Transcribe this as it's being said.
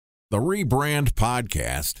The Rebrand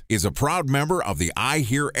Podcast is a proud member of the I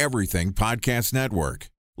Hear Everything Podcast Network.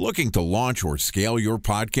 Looking to launch or scale your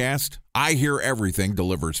podcast? I Hear Everything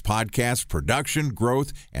delivers podcast production,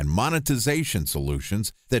 growth, and monetization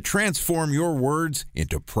solutions that transform your words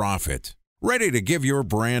into profit. Ready to give your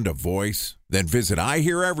brand a voice? Then visit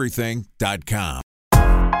iheareverything.com.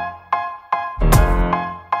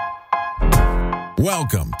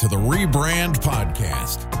 Welcome to the Rebrand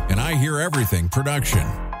Podcast, an I Hear Everything production.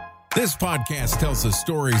 This podcast tells the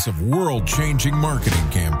stories of world-changing marketing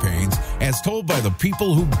campaigns as told by the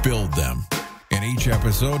people who build them. In each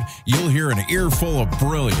episode, you'll hear an earful of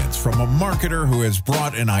brilliance from a marketer who has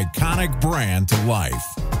brought an iconic brand to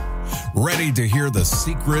life. Ready to hear the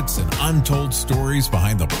secrets and untold stories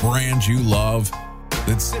behind the brand you love?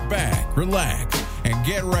 Then sit back, relax, and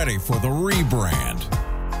get ready for the rebrand.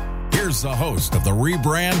 Here's the host of the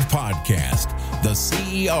Rebrand Podcast, the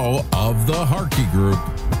CEO of the Harkey Group,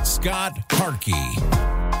 Scott Harkey.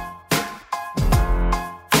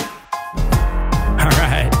 All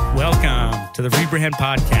right, welcome to the Rebrand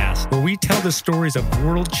Podcast, where we tell the stories of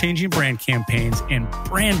world-changing brand campaigns and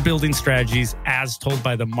brand-building strategies as told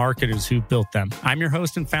by the marketers who built them. I'm your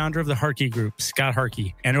host and founder of the Harkey Group, Scott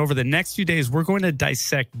Harkey. And over the next few days, we're going to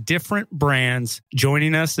dissect different brands.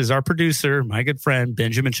 Joining us is our producer, my good friend,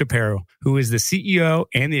 Benjamin Shapiro, who is the CEO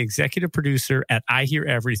and the executive producer at I Hear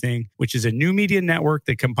Everything, which is a new media network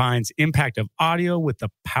that combines impact of audio with the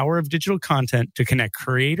power of digital content to connect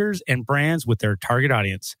creators and brands with their target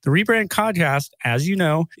audience. The Rebrand Podcast, as you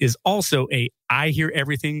know, is also a I Hear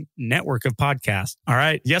Everything network of podcasts. All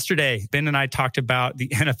right. Yesterday, Ben and I talked about the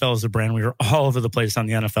NFL as a brand. We were all over the place on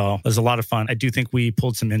the NFL. It was a lot of fun. I do think we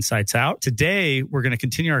pulled some insights out. Today, we're going to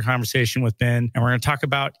continue our conversation with Ben, and we're going to talk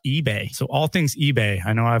about eBay. So all things eBay.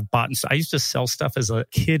 I know I used to sell stuff as a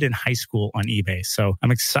kid in high school on eBay. So I'm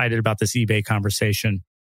excited about this eBay conversation.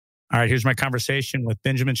 All right, here's my conversation with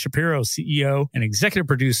Benjamin Shapiro, CEO and executive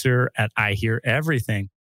producer at I Hear Everything.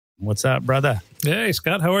 What's up, brother? Hey,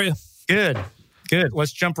 Scott. How are you? Good.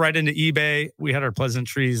 Let's jump right into eBay. We had our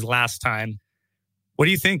pleasantries last time. What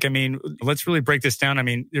do you think? I mean, let's really break this down. I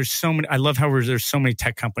mean, there's so many. I love how there's so many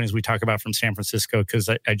tech companies we talk about from San Francisco because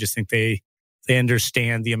I just think they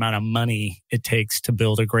understand the amount of money it takes to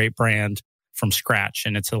build a great brand from scratch.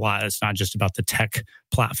 And it's a lot. It's not just about the tech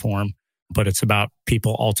platform, but it's about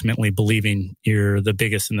people ultimately believing you're the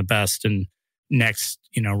biggest and the best and next,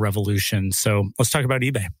 revolution. So let's talk about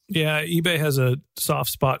eBay. Yeah, eBay has a soft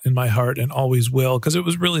spot in my heart and always will, because it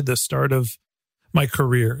was really the start of my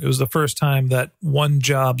career. It was the first time that one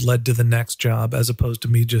job led to the next job, as opposed to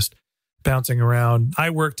me just bouncing around. I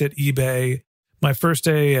worked at eBay. My first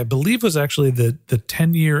day, I believe, was actually the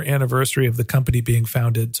 10-year anniversary of the company being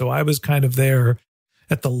founded. So I was kind of there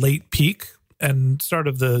at the late peak and sort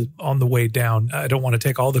of on the way down. I don't want to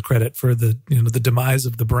take all the credit for the demise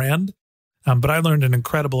of the brand. But I learned an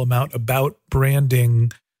incredible amount about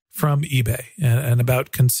branding from eBay and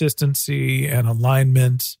about consistency and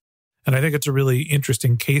alignment. And I think it's a really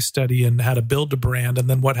interesting case study in how to build a brand and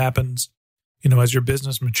then what happens, as your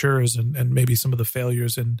business matures and maybe some of the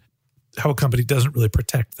failures and how a company doesn't really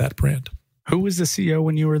protect that brand. Who was the CEO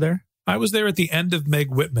when you were there? I was there at the end of Meg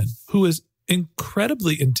Whitman, who is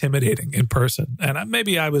incredibly intimidating in person. And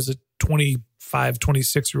maybe I was a 25,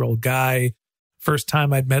 26-year-old guy. First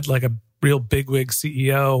time I'd met like a real bigwig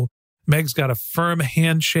CEO. Meg's got a firm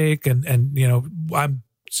handshake and I'm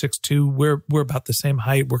 6'2". We're about the same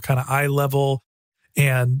height. We're kind of eye level.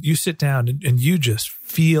 And you sit down and you just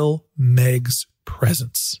feel Meg's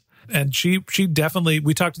presence. And she definitely,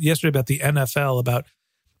 we talked yesterday about the NFL, about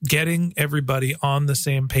getting everybody on the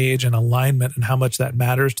same page and alignment and how much that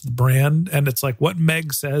matters to the brand. And it's like what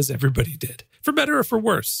Meg says, everybody did. For better or for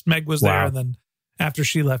worse. Meg was there, and then after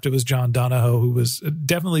she left, it was John Donahoe, who was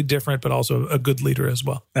definitely different, but also a good leader as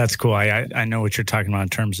well. That's cool. I know what you're talking about in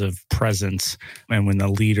terms of presence. And when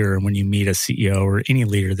you meet a CEO or any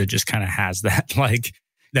leader that just kind of has that, like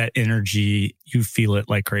that energy, you feel it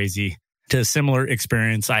like crazy. To a similar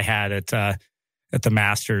experience I had at the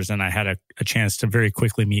Masters, and I had a chance to very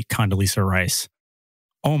quickly meet Condoleezza Rice.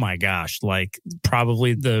 Oh my gosh, like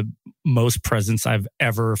probably the most presence I've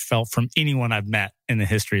ever felt from anyone I've met in the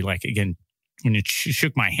history. Like, again, when she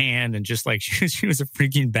shook my hand and just like she was a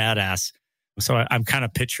freaking badass. So I'm kind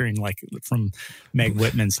of picturing like from Meg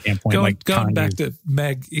Whitman's standpoint, going back to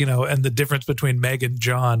Meg, and the difference between Meg and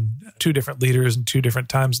John, two different leaders and two different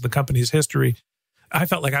times in the company's history. I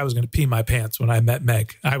felt like I was going to pee my pants when I met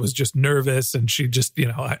Meg. I was just nervous, and she just,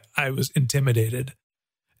 I was intimidated.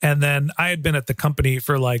 And then I had been at the company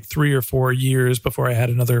for like 3 or 4 years before I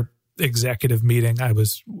had another executive meeting. I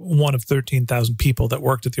was one of 13,000 people that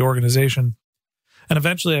worked at the organization. And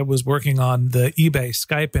eventually I was working on the eBay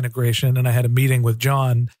Skype integration, and I had a meeting with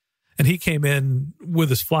John, and he came in with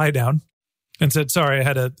his fly down and said, sorry, I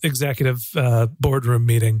had an executive boardroom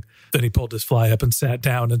meeting. Then he pulled his fly up and sat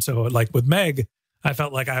down. And so like with Meg, I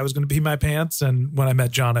felt like I was going to pee my pants. And when I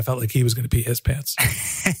met John, I felt like he was going to pee his pants.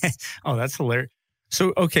 Oh, that's hilarious.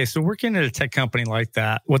 So, okay. So working at a tech company like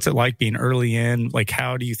that, what's it like being early in? Like,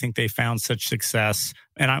 how do you think they found such success?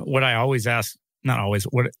 And what I always ask, not always,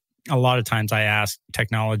 what a lot of times I ask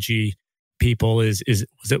technology people was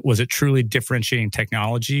it truly differentiating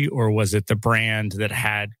technology, or was it the brand that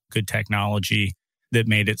had good technology that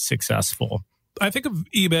made it successful? I think of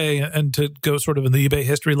eBay, and to go sort of in the eBay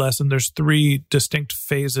history lesson, there's three distinct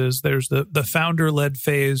phases. There's the founder-led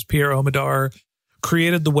phase. Pierre Omidyar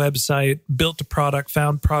created the website, built a product,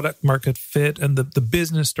 found product market fit, and the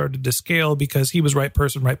business started to scale because he was right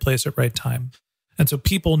person, right place at right time. And so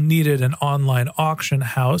people needed an online auction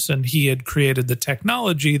house, and he had created the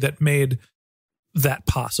technology that made that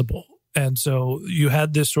possible. And so you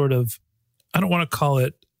had this sort of, I don't want to call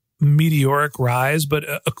it meteoric rise, but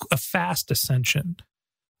a fast ascension.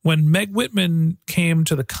 When Meg Whitman came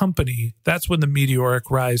to the company, that's when the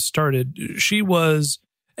meteoric rise started. She was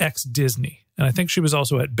ex-Disney, and I think she was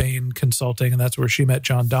also at Bain Consulting, and that's where she met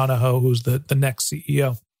John Donahoe, who's the next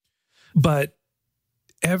CEO. But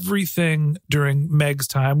everything during Meg's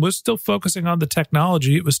time was still focusing on the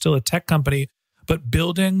technology. It was still a tech company, but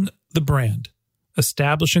building the brand,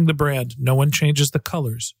 establishing the brand. No one changes the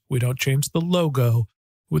colors. We don't change the logo.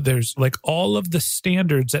 There's like all of the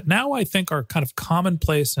standards that now I think are kind of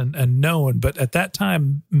commonplace and known. But at that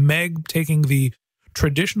time, Meg taking the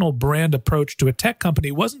traditional brand approach to a tech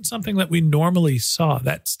company wasn't something that we normally saw.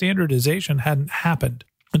 That standardization hadn't happened.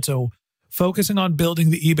 And so focusing on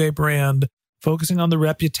building the eBay brand, focusing on the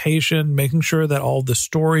reputation, making sure that all the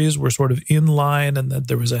stories were sort of in line and that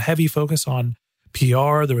there was a heavy focus on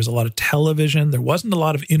PR. There was a lot of television. There wasn't a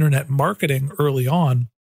lot of internet marketing early on.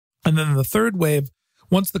 And then the third wave,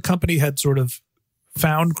 once the company had sort of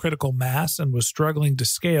found critical mass and was struggling to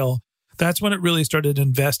scale, that's when it really started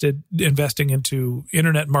investing into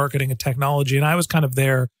internet marketing and technology. And I was kind of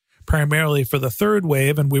there primarily for the third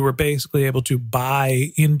wave, and we were basically able to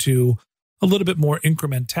buy into a little bit more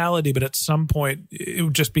incrementality. But at some point,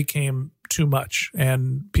 it just became too much,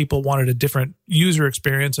 and people wanted a different user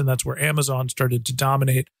experience, and that's where Amazon started to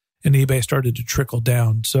dominate and eBay started to trickle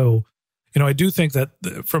down. So, I do think that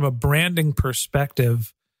from a branding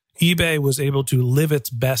perspective, eBay was able to live its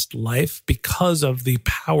best life because of the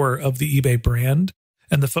power of the eBay brand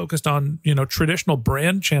and the focus on, traditional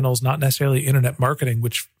brand channels, not necessarily internet marketing,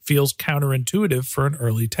 which feels counterintuitive for an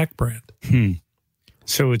early tech brand.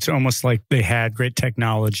 So it's almost like they had great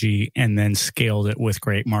technology and then scaled it with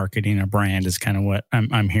great marketing. A brand is kind of what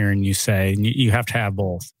I'm hearing you say. You have to have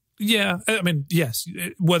both. Yeah. I mean, yes,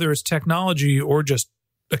 whether it's technology or just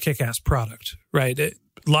a kick-ass product, right?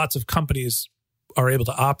 Lots of companies are able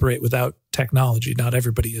to operate without technology. Not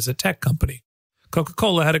everybody is a tech company.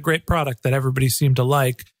 Coca-Cola had a great product that everybody seemed to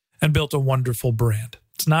like and built a wonderful brand.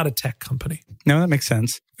 It's not a tech company. No, that makes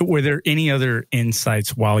sense. Were there any other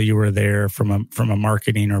insights while you were there from a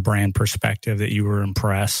marketing or brand perspective that you were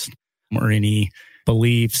impressed, or any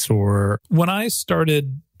beliefs? Or when I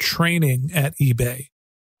started training at eBay,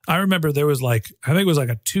 I remember there was I think it was a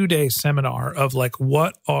 2-day seminar of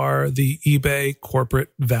what are the eBay corporate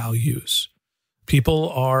values? People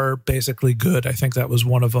are basically good. I think that was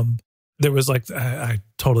one of them. There was I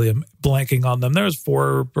totally am blanking on them. There was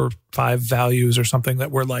 4 or 5 values or something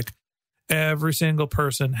that were every single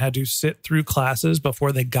person had to sit through classes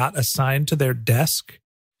before they got assigned to their desk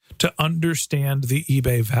to understand the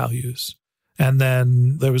eBay values. And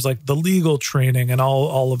then there was the legal training and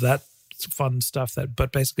all of that fun stuff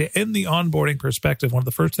but basically in the onboarding perspective, one of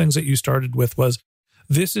the first things that you started with was,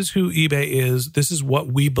 this is who eBay is. This is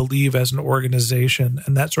what we believe as an organization.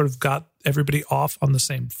 And that sort of got everybody off on the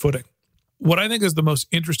same footing. What I think is the most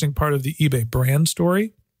interesting part of the eBay brand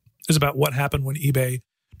story is about what happened when eBay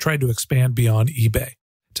tried to expand beyond eBay.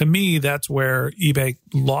 To me, that's where eBay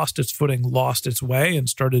lost its footing, lost its way, and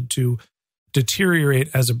started to deteriorate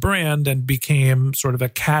as a brand and became sort of a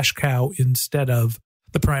cash cow instead of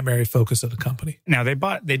the primary focus of the company. Now they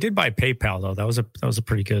did buy PayPal though. That was a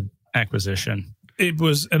pretty good acquisition. It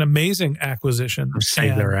was an amazing acquisition.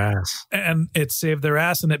 Saved their ass. And it saved their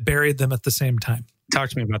ass and it buried them at the same time. Talk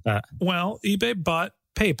to me about that. Well, eBay bought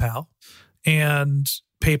PayPal, and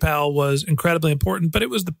PayPal was incredibly important, but it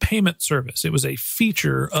was the payment service. It was a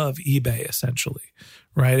feature of eBay, essentially,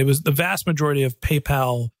 right? It was the vast majority of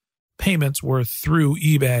PayPal payments were through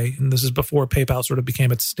eBay, and this is before PayPal sort of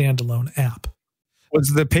became its standalone app. Was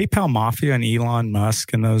the PayPal mafia and Elon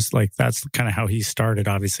Musk and those, like, that's kind of how he started,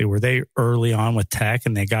 obviously. Were they early on with tech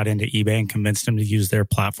and they got into eBay and convinced him to use their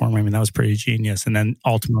platform? I mean, that was pretty genius. And then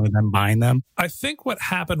ultimately them buying them. I think what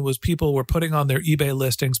happened was people were putting on their eBay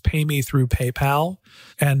listings, pay me through PayPal,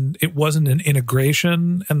 and it wasn't an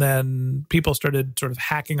integration. And then people started sort of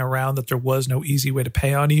hacking around that there was no easy way to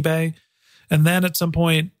pay on eBay. And then at some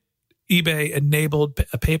point, eBay enabled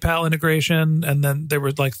a PayPal integration. And then there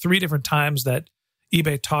were like 3 different times that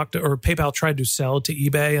eBay talked or PayPal tried to sell to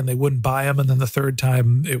eBay and they wouldn't buy them. And then the third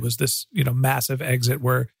time it was this, massive exit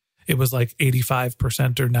where it was like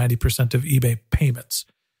 85% or 90% of eBay payments.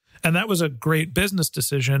 And that was a great business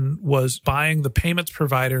decision, was buying the payments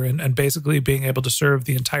provider and basically being able to serve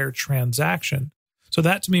the entire transaction. So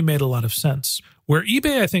that to me made a lot of sense. Where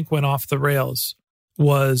eBay, I think, went off the rails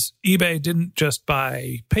was eBay didn't just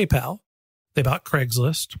buy PayPal. They bought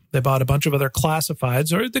Craigslist. They bought a bunch of other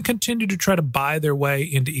classifieds, or they continued to try to buy their way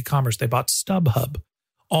into e-commerce. They bought StubHub,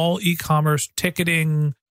 all e-commerce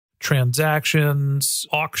ticketing, transactions,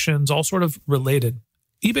 auctions, all sort of related.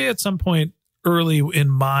 eBay at some point early in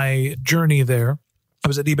my journey there, I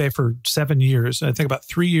was at eBay for 7 years. I think about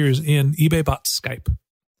 3 years in, eBay bought Skype.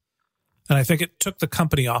 And I think it took the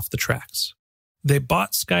company off the tracks. They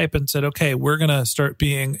bought Skype and said, okay, we're going to start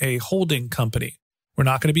being a holding company. We're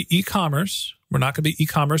not going to be e-commerce. We're not going to be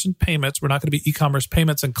e-commerce and payments. We're not going to be e-commerce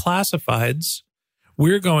payments and classifieds.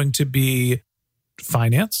 We're going to be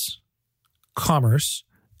finance, commerce,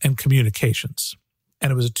 and communications.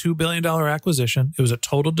 And it was a $2 billion acquisition. It was a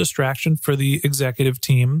total distraction for the executive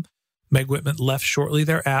team. Meg Whitman left shortly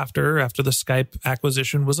thereafter. After the Skype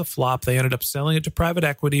acquisition was a flop, they ended up selling it to private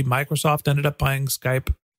equity. Microsoft ended up buying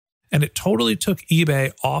Skype. And it totally took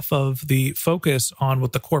eBay off of the focus on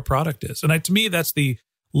what the core product is. And to me, that's the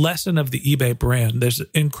lesson of the eBay brand. There's an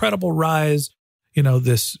incredible rise,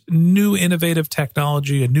 this new innovative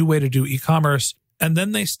technology, a new way to do e-commerce. And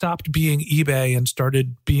then they stopped being eBay and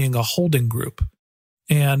started being a holding group.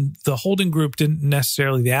 And the holding group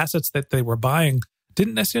the assets that they were buying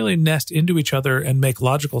didn't necessarily nest into each other and make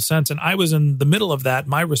logical sense. And I was in the middle of that.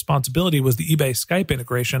 My responsibility was the eBay Skype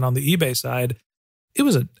integration on the eBay side. It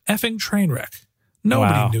was an effing train wreck.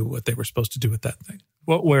 Nobody knew what they were supposed to do with that thing.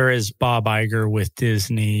 Whereas Bob Iger with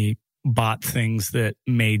Disney bought things that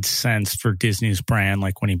made sense for Disney's brand,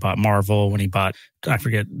 like when he bought Marvel, when he bought, I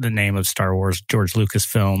forget the name of Star Wars, George Lucas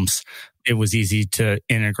Films. It was easy to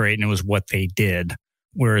integrate and it was what they did.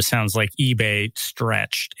 Whereas it sounds like eBay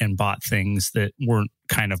stretched and bought things that weren't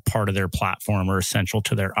kind of part of their platform or essential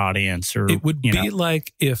to their audience. Or it would be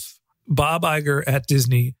like if Bob Iger at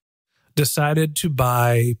Disney decided to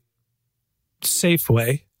buy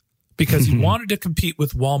Safeway because he wanted to compete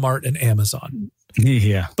with Walmart and Amazon.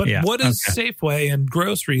 Yeah. But what does Safeway and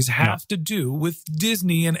groceries have to do with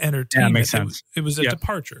Disney and entertainment? Yeah, that makes sense. It was a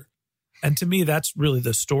departure. And to me, that's really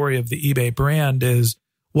the story of the eBay brand is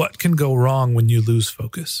what can go wrong when you lose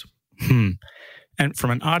focus. And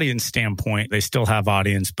from an audience standpoint, they still have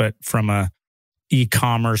audience, but from a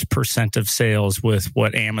e-commerce percent of sales with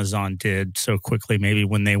what Amazon did so quickly, maybe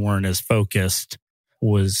when they weren't as focused,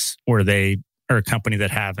 where they are a company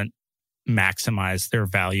that haven't maximized their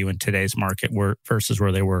value in today's market versus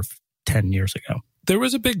where they were 10 years ago. There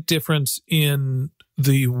was a big difference in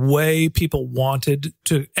the way people wanted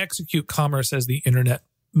to execute commerce as the internet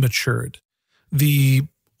matured. The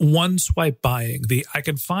one swipe buying, I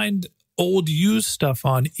can find old used stuff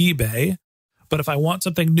on eBay, but if I want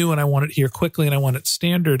something new and I want it here quickly and I want it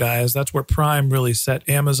standardized, that's where Prime really set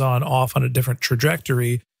Amazon off on a different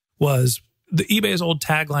trajectory. Was the eBay's old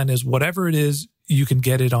tagline is whatever it is, you can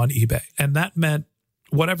get it on eBay. And that meant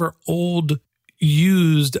whatever old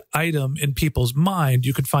used item in people's mind,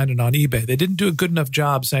 you could find it on eBay. They didn't do a good enough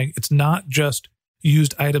job saying it's not just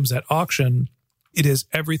used items at auction. It is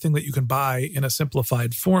everything that you can buy in a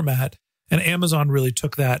simplified format. And Amazon really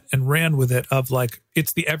took that and ran with it of like,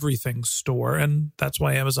 it's the everything store. And that's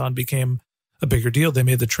why Amazon became a bigger deal. They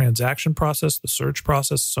made the transaction process, the search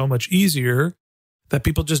process so much easier that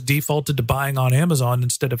people just defaulted to buying on Amazon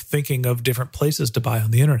instead of thinking of different places to buy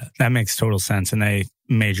on the internet. That makes total sense. And they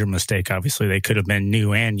major mistake. Obviously, they could have been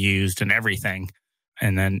new and used and everything.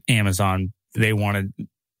 And then Amazon, they wanted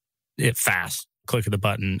it fast. Click of the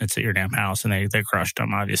button, it's at your damn house. And they crushed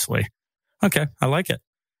them, obviously. Okay, I like it.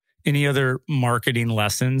 Any other marketing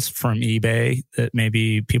lessons from eBay that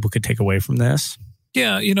maybe people could take away from this?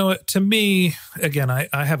 Yeah, to me, again, I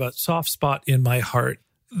have a soft spot in my heart.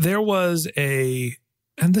 There was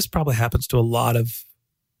and this probably happens to a lot of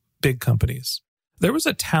big companies, there was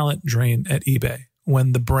a talent drain at eBay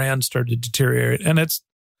when the brand started to deteriorate. And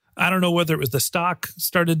I don't know whether it was the stock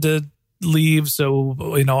started to leave. So,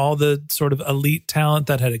 all the sort of elite talent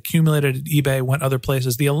that had accumulated at eBay went other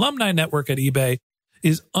places. The alumni network at eBay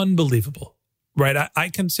is unbelievable, right? I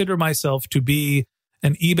consider myself to be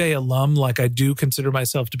an eBay alum like I do consider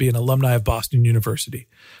myself to be an alumni of Boston University,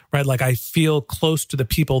 right? Like I feel close to the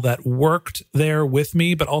people that worked there with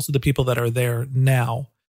me, but also the people that are there now.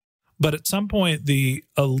 But at some point, the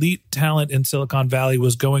elite talent in Silicon Valley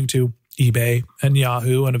was going to eBay and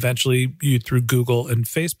Yahoo, and eventually you threw Google and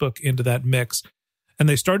Facebook into that mix. And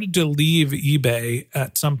they started to leave eBay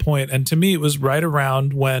at some point. And to me, it was right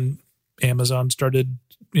around when Amazon started,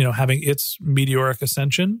 having its meteoric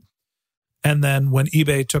ascension. And then when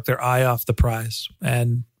eBay took their eye off the prize.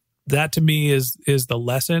 And that to me is the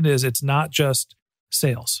lesson, is it's not just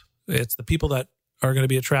sales. It's the people that are going to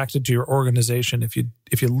be attracted to your organization. If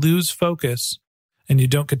you lose focus and you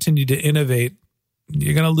don't continue to innovate,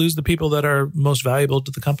 you're going to lose the people that are most valuable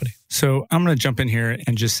to the company. So I'm going to jump in here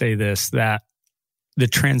and just say this, that the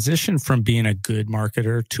transition from being a good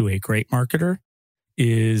marketer to a great marketer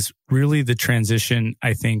is really the transition,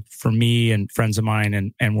 I think, for me and friends of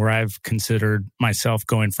mine, and where I've considered myself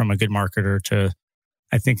going from a good marketer to,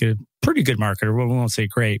 I think, a pretty good marketer. Well, we won't say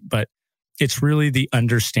great, but it's really the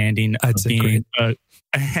understanding of being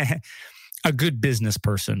a good business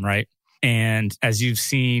person, right? And as you've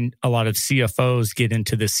seen a lot of CFOs get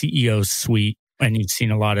into the CEO suite, and you've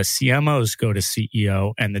seen a lot of CMOs go to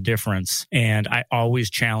CEO, and the difference. And I always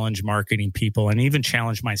challenge marketing people, and even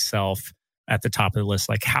challenge myself at the top of the list.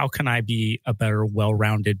 Like, how can I be a better,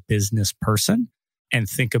 well-rounded business person and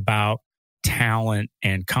think about talent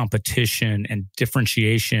and competition and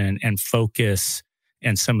differentiation and focus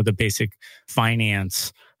and some of the basic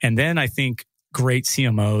finance? And then I think great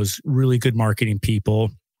CMOs, really good marketing people,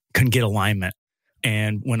 can get alignment.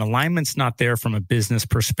 And when alignment's not there from a business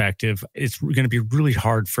perspective, it's going to be really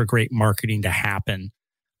hard for great marketing to happen.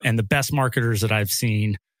 And the best marketers that I've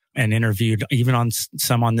seen and interviewed, even on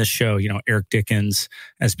some on this show, Eric Dickens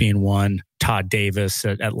as being one, Todd Davis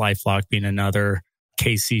at LifeLock being another,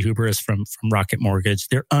 Casey Hubris from Rocket Mortgage.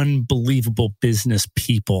 They're unbelievable business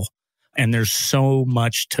people. And there's so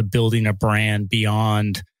much to building a brand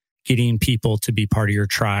beyond getting people to be part of your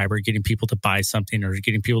tribe, or getting people to buy something, or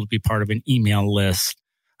getting people to be part of an email list.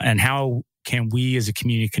 And how can we as a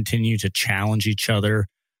community continue to challenge each other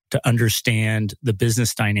to understand the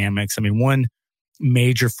business dynamics? I mean, one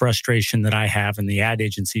major frustration that I have in the ad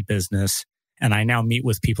agency business, and I now meet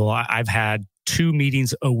with people, I've had 2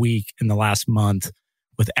 meetings a week in the last month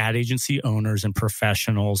with ad agency owners and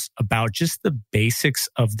professionals about just the basics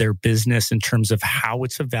of their business in terms of how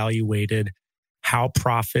it's evaluated, how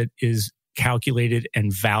profit is calculated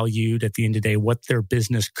and valued at the end of the day, what their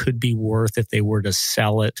business could be worth if they were to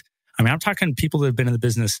sell it. I mean, I'm talking people that have been in the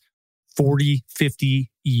business 40,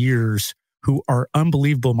 50 years who are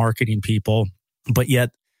unbelievable marketing people, but yet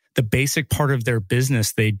the basic part of their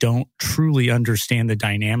business, they don't truly understand the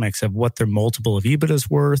dynamics of what their multiple of EBITDA is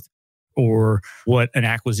worth, or what an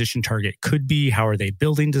acquisition target could be. How are they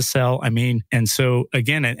building to sell? I mean, and so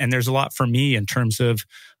again, and there's a lot for me in terms of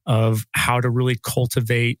how to really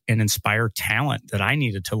cultivate and inspire talent that I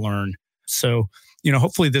needed to learn. So,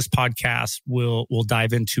 hopefully this podcast will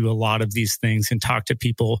dive into a lot of these things and talk to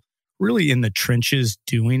people really in the trenches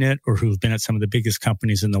doing it, or who've been at some of the biggest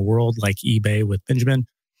companies in the world, like eBay with Benjamin,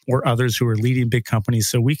 or others who are leading big companies,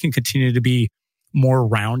 so we can continue to be more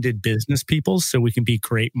rounded business people, so we can be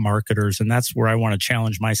great marketers. And that's where I want to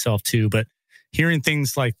challenge myself too. But hearing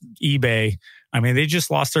things like eBay, I mean, they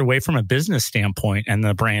just lost their way from a business standpoint and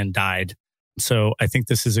the brand died. So I think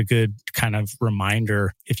this is a good kind of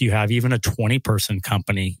reminder. If you have even a 20-person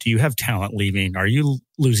company, do you have talent leaving? Are you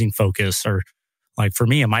losing focus? Or like for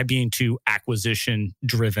me, am I being too acquisition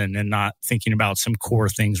driven and not thinking about some core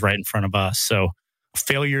things right in front of us? So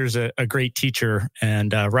failure is a great teacher.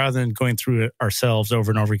 And rather than going through it ourselves over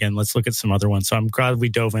and over again, let's look at some other ones. So I'm glad we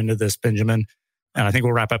dove into this, Benjamin. And I think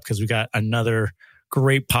we'll wrap up because we got another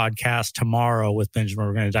great podcast tomorrow with Benjamin.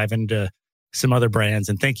 We're going to dive into some other brands.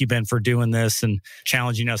 And thank you, Ben, for doing this and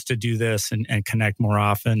challenging us to do this and connect more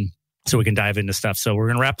often so we can dive into stuff. So we're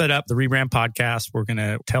going to wrap that up, the Rebrand Podcast. We're going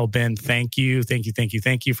to tell Ben, thank you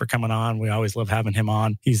for coming on. We always love having him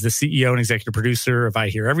on. He's the CEO and executive producer of I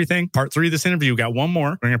Hear Everything. Part 3 of this interview, we got one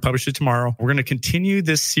more. We're going to publish it tomorrow. We're going to continue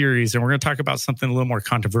this series and we're going to talk about something a little more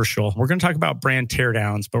controversial. We're going to talk about brand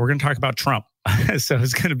teardowns, but we're going to talk about Trump. So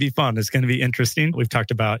it's going to be fun. It's going to be interesting. We've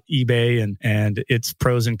talked about eBay and its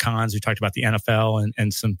pros and cons. We talked about the NFL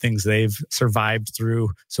and some things they've survived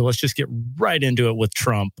through. So let's just get right into it with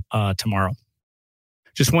Trump tomorrow.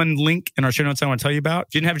 Just one link in our show notes I want to tell you about.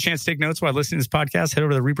 If you didn't have a chance to take notes while listening to this podcast, head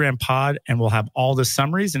over to the Rebrand Pod and we'll have all the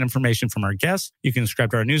summaries and information from our guests. You can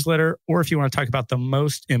subscribe to our newsletter, or if you want to talk about the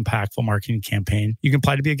most impactful marketing campaign, you can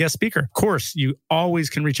apply to be a guest speaker. Of course, you always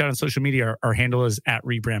can reach out on social media. Our handle is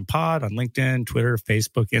 @RebrandPod on LinkedIn, Twitter,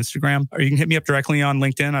 Facebook, Instagram, or you can hit me up directly on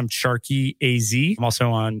LinkedIn. I'm Sharky AZ. I'm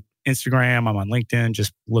also on Instagram. I'm on LinkedIn.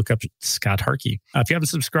 Just look up Scott Harkey. If you haven't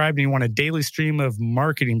subscribed and you want a daily stream of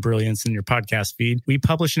marketing brilliance in your podcast feed, we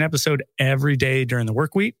publish an episode every day during the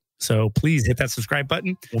work week. So please hit that subscribe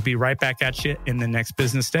button. We'll be right back at you in the next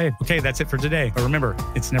business day. Okay, that's it for today. But remember,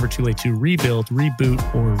 it's never too late to rebuild, reboot,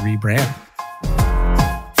 or rebrand.